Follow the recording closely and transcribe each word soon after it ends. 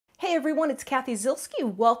Hey everyone, it's Cathy Zielske.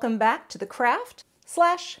 Welcome back to the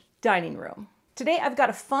craft/dining room. Today I've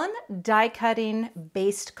got a fun die cutting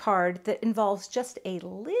based card that involves just a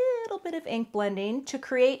little bit of ink blending to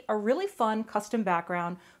create a really fun custom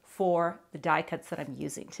background for the die cuts that I'm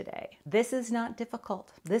using today. This is not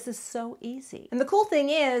difficult. This is so easy. And the cool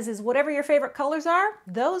thing is whatever your favorite colors are,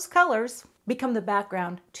 those colors become the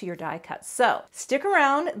background to your die cuts. So stick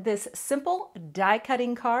around, this simple die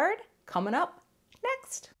cutting card coming up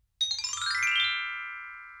next.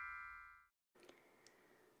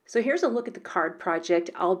 So here's a look at the card project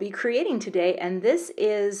I'll be creating today, and this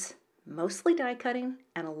is mostly die cutting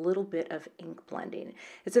and a little bit of ink blending.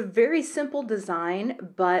 It's a very simple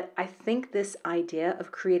design, but I think this idea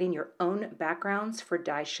of creating your own backgrounds for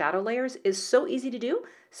die shadow layers is so easy to do.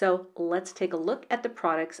 So let's take a look at the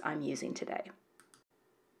products I'm using today.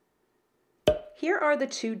 Here are the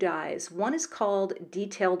two dies. One is called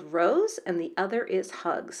Detailed Rose and the other is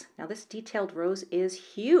Hugs. Now this Detailed Rose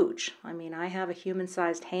is huge. I mean, I have a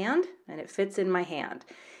human-sized hand and it fits in my hand.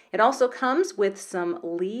 It also comes with some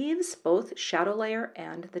leaves, both shadow layer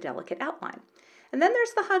and the delicate outline. And then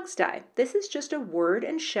there's the Hugs die. This is just a word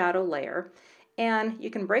and shadow layer, and you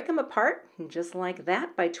can break them apart just like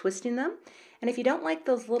that by twisting them. And if you don't like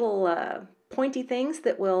those little pointy things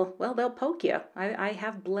that will, well, they'll poke you. I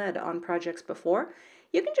have bled on projects before.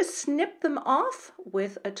 You can just snip them off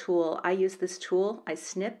with a tool. I use this tool. I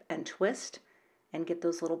snip and twist and get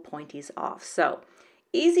those little pointies off. So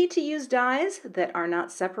easy to use dies that are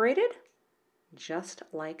not separated, just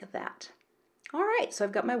like that. All right, so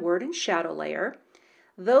I've got my word and shadow layer.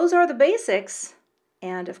 Those are the basics.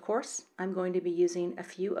 And of course, I'm going to be using a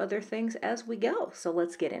few other things as we go. So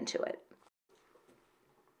let's get into it.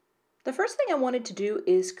 The first thing I wanted to do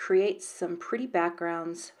is create some pretty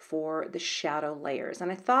backgrounds for the shadow layers.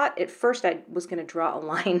 And I thought at first I was going to draw a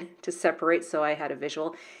line to separate so I had a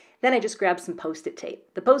visual. Then I just grabbed some Post-it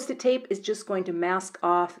tape. The Post-it tape is just going to mask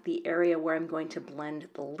off the area where I'm going to blend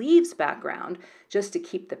the leaves background just to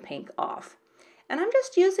keep the pink off. And I'm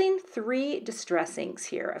just using 3 distress inks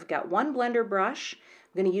here. I've got one blender brush.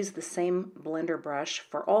 I'm going to use the same blender brush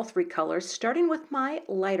for all 3 colors, starting with my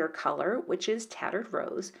lighter color, which is Tattered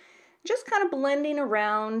Rose. Just kind of blending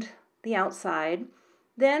around the outside.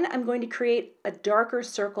 Then I'm going to create a darker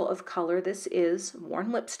circle of color. This is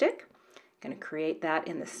Worn Lipstick. I'm going to create that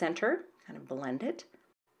in the center, kind of blend it.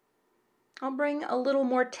 I'll bring a little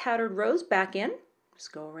more Tattered Rose back in.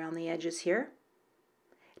 Just go around the edges here.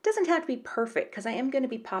 It doesn't have to be perfect because I am going to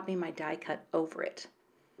be popping my die cut over it.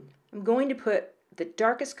 I'm going to put the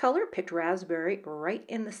darkest color, picked raspberry, right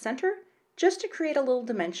in the center just to create a little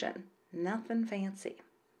dimension. Nothing fancy.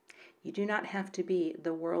 You do not have to be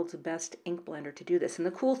the world's best ink blender to do this. And the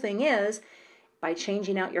cool thing is, by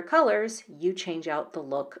changing out your colors, you change out the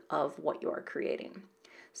look of what you are creating.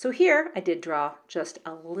 So here I did draw just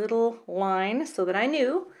a little line so that I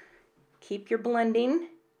knew, keep your blending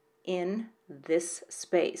in this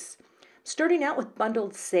space. Starting out with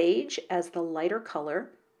Bundled Sage as the lighter color,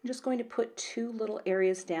 I'm just going to put 2 little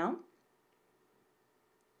areas down.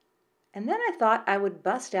 And then I thought I would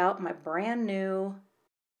bust out my brand new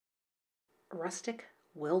Rustic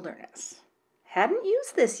Wilderness. Hadn't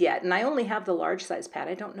used this yet, and I only have the large size pad.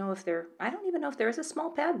 I don't even know if there is a small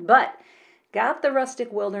pad, but got the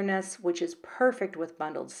Rustic Wilderness, which is perfect with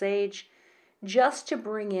Bundled Sage, just to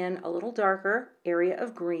bring in a little darker area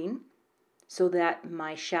of green so that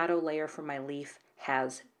my shadow layer for my leaf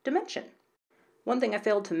has dimension. One thing I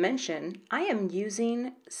failed to mention, I am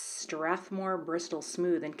using Strathmore Bristol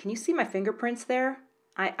Smooth, and can you see my fingerprints there?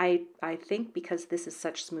 I think because this is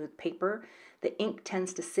such smooth paper, the ink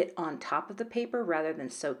tends to sit on top of the paper rather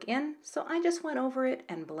than soak in, so I just went over it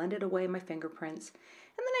and blended away my fingerprints.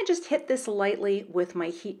 And then I just hit this lightly with my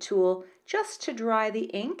heat tool just to dry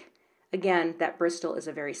the ink. Again, that Bristol is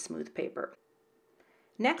a very smooth paper.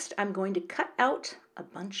 Next, I'm going to cut out a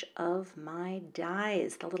bunch of my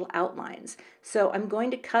dies, the little outlines. So I'm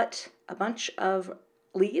going to cut a bunch of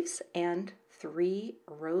leaves and 3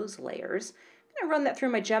 rose layers. I'm going to run that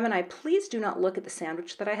through my Gemini. Please do not look at the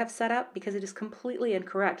sandwich that I have set up because it is completely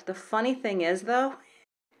incorrect. The funny thing is though,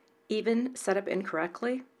 even set up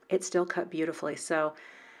incorrectly, it still cut beautifully. So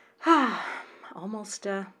almost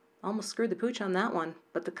screwed the pooch on that one,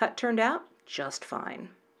 but the cut turned out just fine.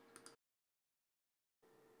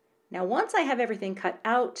 Now once I have everything cut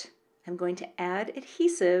out, I'm going to add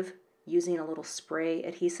adhesive using a little spray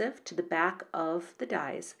adhesive to the back of the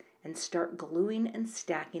dies and start gluing and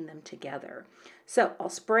stacking them together. So I'll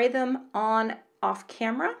spray them on off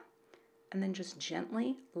camera and then just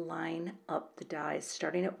gently line up the dies,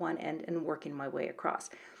 starting at one end and working my way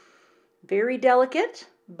across. Very delicate,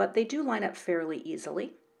 but they do line up fairly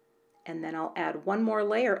easily. and then I'll add one more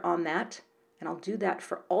layer on that, and I'll do that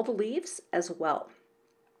for all the leaves as well.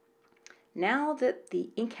 Now that the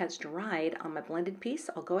ink has dried on my blended piece,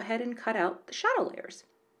 I'll go ahead and cut out the shadow layers.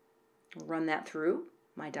 Run that through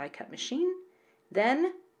my die cut machine,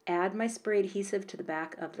 then add my spray adhesive to the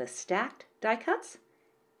back of the stacked die cuts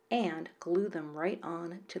and glue them right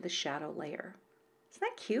on to the shadow layer. Isn't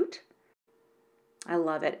that cute? I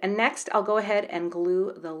love it. And next I'll go ahead and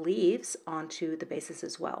glue the leaves onto the bases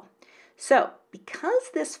as well. So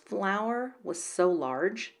because this flower was so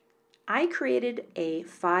large, I created a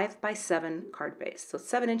 5x7 card base. So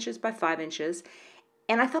 7 inches by 5 inches.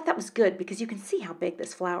 And I thought that was good because you can see how big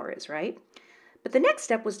this flower is, right? But the next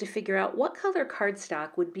step was to figure out what color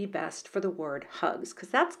cardstock would be best for the word hugs, because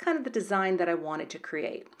that's kind of the design that I wanted to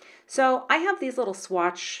create. So I have these little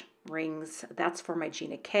swatch rings. That's for my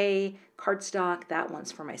Gina K cardstock. That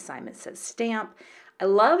one's for my Simon Says stamp. I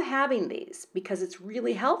love having these because it's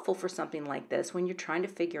really helpful for something like this when you're trying to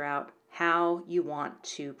figure out how you want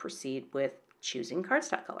to proceed with choosing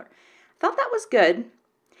cardstock color. I thought that was good.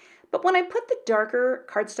 But when I put the darker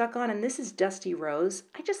cardstock on, and this is Dusty Rose,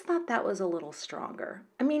 I just thought that was a little stronger.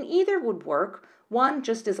 I mean, either would work. One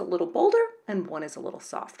just is a little bolder and one is a little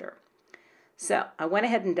softer. So I went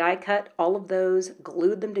ahead and die cut all of those,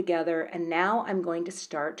 glued them together, and now I'm going to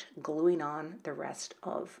start gluing on the rest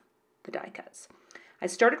of the die cuts. I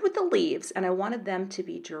started with the leaves and I wanted them to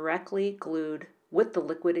be directly glued with the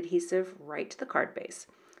liquid adhesive right to the card base.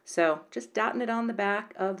 So just dotting it on the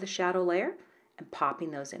back of the shadow layer and popping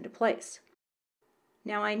those into place.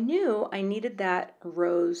 Now I knew I needed that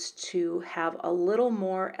rose to have a little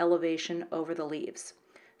more elevation over the leaves.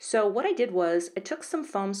 So what I did was I took some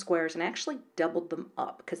foam squares and actually doubled them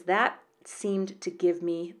up because that seemed to give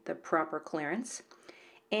me the proper clearance.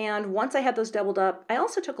 And once I had those doubled up, I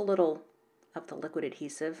also took a little of the liquid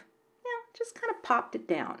adhesive, just kind of popped it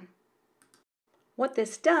down. What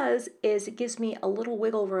this does is it gives me a little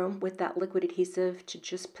wiggle room with that liquid adhesive to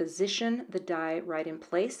just position the die right in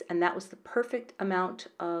place, and that was the perfect amount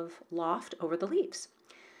of loft over the leaves.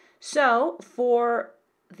 So for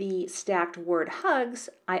the stacked word hugs,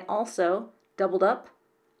 I also doubled up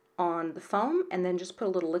on the foam and then just put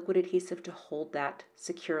a little liquid adhesive to hold that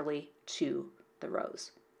securely to the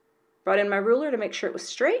rose. Brought in my ruler to make sure it was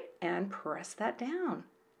straight and pressed that down.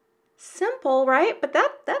 Simple, right? But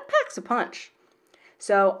that packs a punch.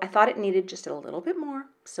 So I thought it needed just a little bit more.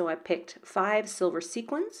 So I picked 5 silver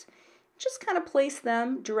sequins, just kind of placed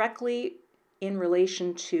them directly in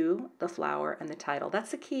relation to the flower and the title. That's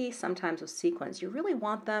the key sometimes with sequins. You really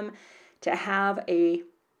want them to have a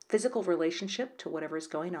physical relationship to whatever is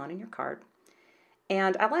going on in your card.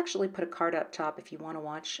 And I'll actually put a card up top if you want to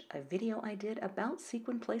watch a video I did about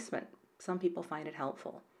sequin placement. Some people find it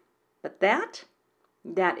helpful. But that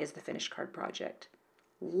is the finished card project.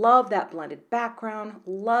 Love that blended background,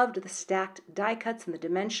 loved the stacked die cuts and the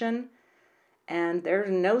dimension, and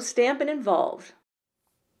there's no stamping involved.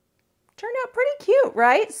 Turned out pretty cute,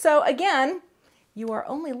 right? So again, you are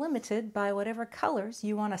only limited by whatever colors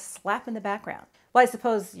you want to slap in the background. Well, I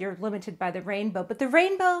suppose you're limited by the rainbow, but the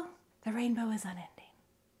rainbow is unending.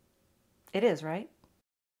 It is, right?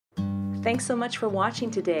 Thanks so much for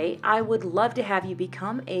watching today. I would love to have you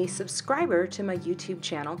become a subscriber to my YouTube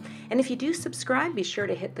channel. And if you do subscribe, be sure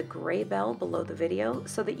to hit the gray bell below the video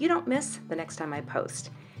so that you don't miss the next time I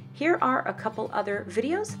post. Here are a couple other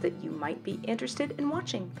videos that you might be interested in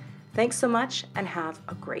watching. Thanks so much and have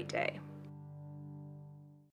a great day.